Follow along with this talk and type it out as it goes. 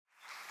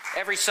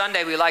Every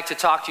Sunday we like to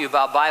talk to you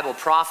about Bible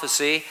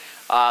prophecy.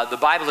 The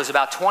Bible is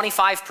about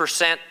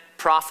 25%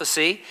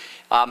 prophecy.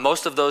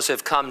 Most of those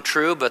have come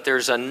true, but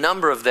there's a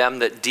number of them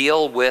that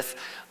deal with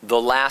the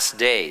last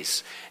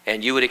days.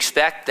 And you would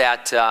expect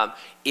that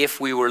if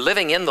we were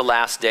living in the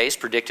last days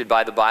predicted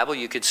by the Bible,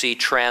 you could see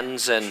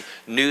trends and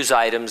news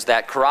items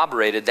that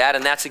corroborated that,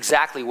 and that's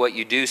exactly what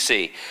you do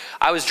see.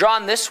 I was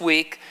drawn this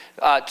week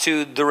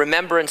to the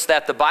remembrance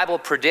that the Bible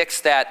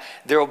predicts that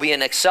there will be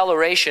an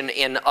acceleration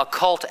in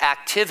occult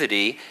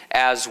activity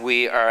as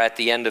we are at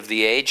the end of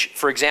the age.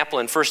 For example,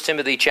 in 1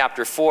 Timothy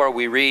chapter 4,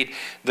 we read,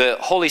 the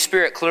Holy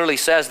Spirit clearly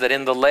says that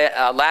in the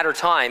latter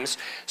times,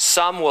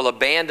 some will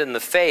abandon the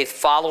faith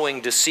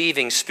following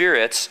deceiving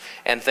spirits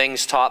and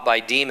things taught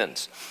by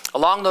demons.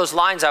 Along those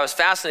lines, I was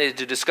fascinated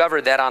to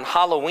discover that on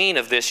Halloween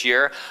of this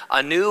year,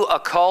 a new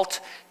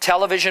occult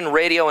television,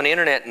 radio, and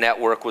internet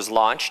network was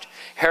launched.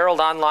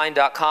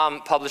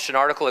 HeraldOnline.com published an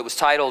article. It was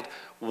titled,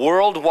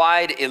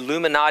 Worldwide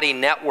Illuminati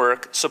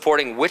Network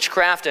Supporting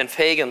Witchcraft and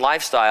Pagan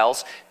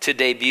Lifestyles to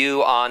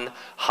Debut on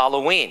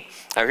Halloween.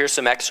 Now here's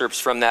some excerpts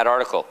from that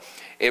article.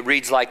 It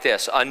reads like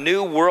this: a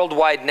new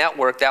worldwide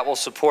network that will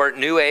support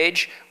New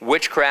Age,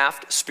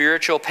 witchcraft,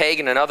 spiritual,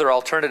 pagan, and other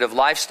alternative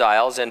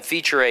lifestyles, and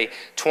feature a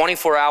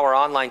 24-hour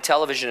online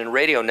television and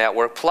radio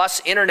network,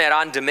 plus internet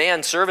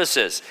on-demand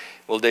services,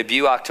 will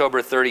debut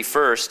October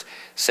 31st,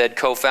 said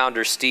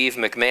co-founder Steve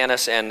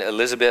McManus and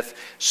Elizabeth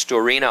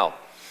Storino.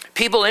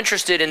 People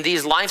interested in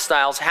these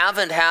lifestyles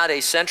haven't had a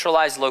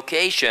centralized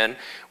location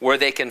where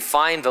they can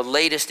find the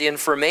latest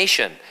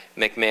information,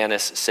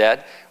 McManus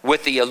said.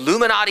 With the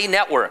Illuminati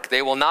Network,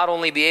 they will not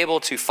only be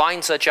able to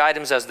find such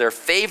items as their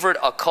favorite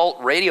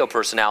occult radio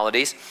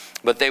personalities,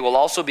 but they will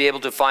also be able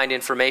to find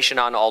information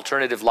on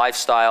alternative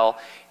lifestyle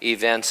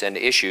events and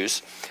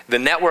issues. The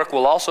network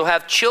will also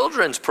have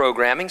children's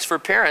programmings for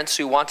parents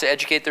who want to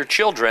educate their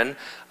children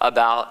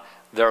about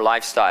their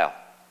lifestyle.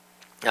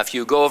 Now, if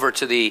you go over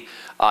to the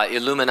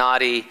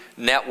Illuminati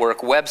Network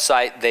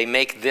website, they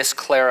make this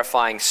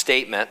clarifying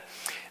statement.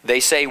 They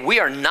say,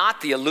 we are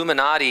not the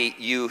Illuminati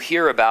you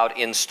hear about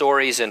in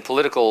stories and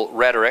political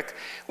rhetoric.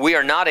 We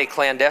are not a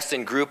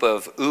clandestine group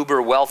of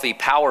uber-wealthy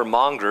power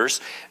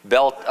mongers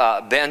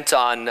bent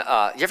on...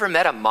 you ever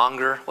met a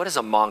monger? What is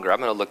a monger? I'm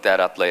going to look that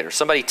up later.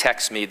 Somebody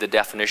text me the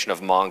definition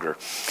of monger.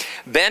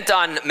 Bent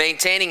on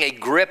maintaining a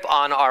grip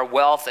on our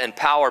wealth and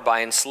power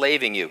by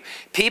enslaving you.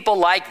 People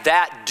like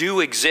that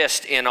do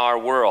exist in our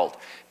world.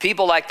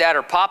 People like that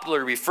are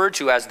popularly referred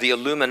to as the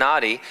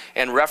Illuminati,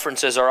 and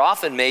references are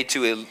often made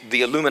to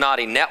the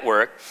Illuminati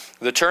Network.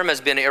 The term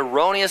has been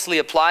erroneously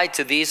applied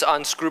to these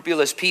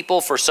unscrupulous people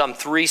for some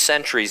 3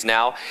 centuries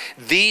now.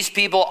 These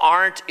people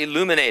aren't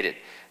illuminated.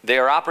 They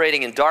are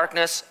operating in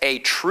darkness. A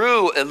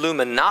true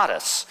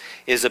Illuminatus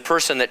is a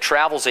person that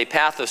travels a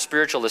path of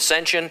spiritual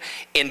ascension,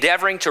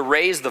 endeavoring to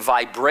raise the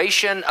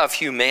vibration of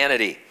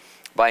humanity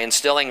by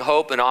instilling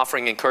hope and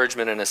offering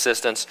encouragement and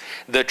assistance.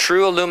 The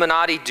true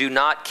Illuminati do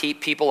not keep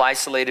people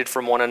isolated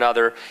from one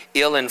another,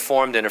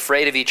 ill-informed and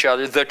afraid of each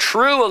other. The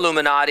true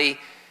Illuminati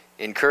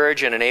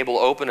encourage and enable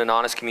open and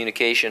honest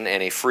communication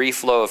and a free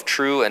flow of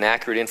true and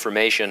accurate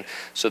information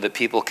so that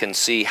people can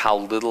see how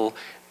little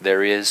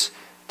there is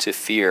to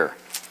fear.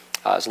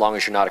 As long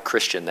as you're not a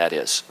Christian, that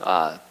is.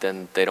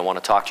 Then they don't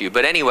want to talk to you.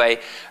 But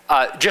anyway,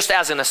 just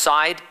as an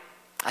aside,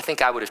 I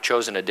think I would have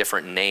chosen a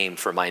different name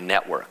for my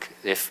network.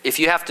 If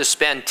you have to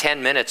spend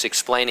 10 minutes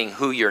explaining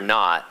who you're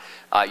not,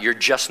 you're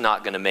just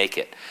not going to make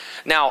it.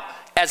 Now,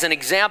 as an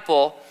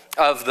example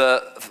of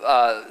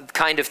the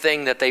kind of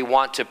thing that they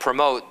want to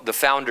promote, the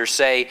founders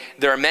say,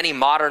 there are many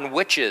modern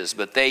witches,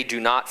 but they do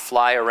not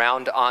fly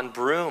around on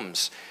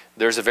brooms.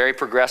 There's a very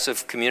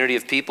progressive community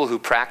of people who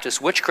practice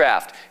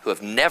witchcraft, who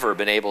have never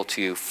been able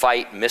to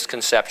fight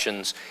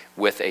misconceptions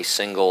with a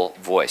single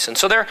voice. And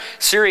so they're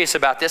serious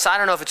about this. I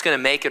don't know if it's going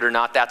to make it or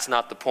not. That's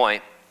not the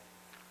point.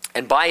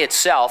 And by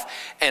itself,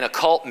 an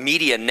occult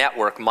media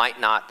network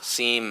might not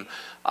seem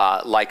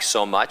like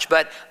so much.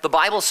 But the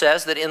Bible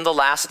says that in the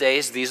last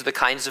days, these are the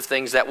kinds of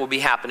things that will be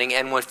happening.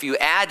 And if you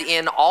add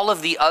in all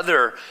of the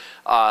other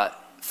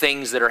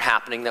things that are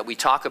happening that we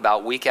talk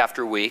about week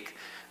after week,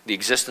 the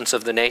existence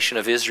of the nation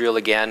of Israel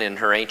again in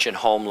her ancient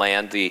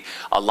homeland, the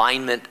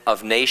alignment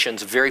of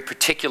nations, very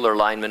particular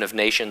alignment of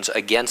nations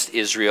against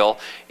Israel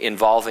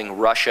involving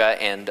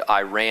Russia and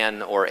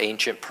Iran or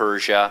ancient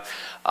Persia,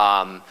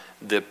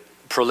 the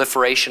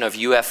proliferation of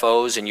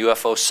UFOs and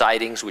UFO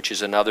sightings, which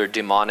is another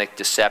demonic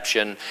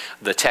deception,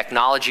 the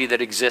technology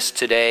that exists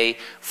today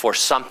for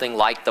something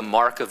like the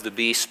mark of the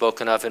beast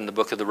spoken of in the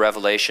book of the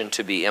Revelation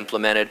to be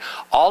implemented.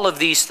 All of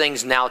these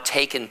things now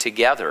taken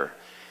together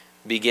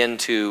begin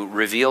to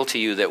reveal to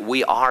you that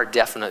we are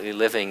definitely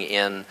living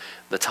in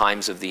the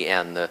times of the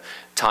end, the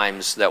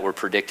times that were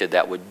predicted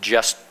that would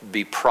just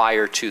be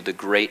prior to the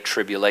great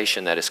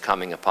tribulation that is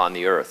coming upon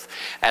the earth.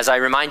 As I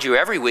remind you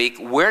every week,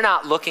 we're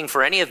not looking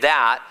for any of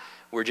that.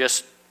 We're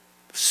just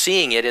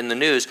seeing it in the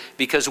news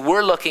because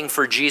we're looking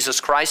for Jesus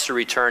Christ to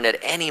return at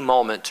any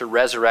moment to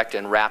resurrect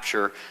and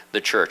rapture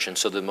the church. And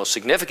so the most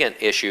significant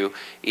issue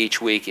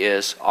each week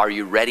is, are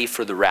you ready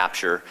for the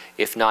rapture?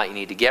 If not, you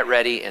need to get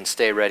ready and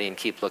stay ready and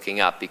keep looking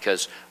up,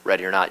 because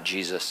ready or not,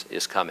 Jesus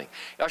is coming.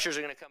 Ushers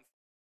are going to come.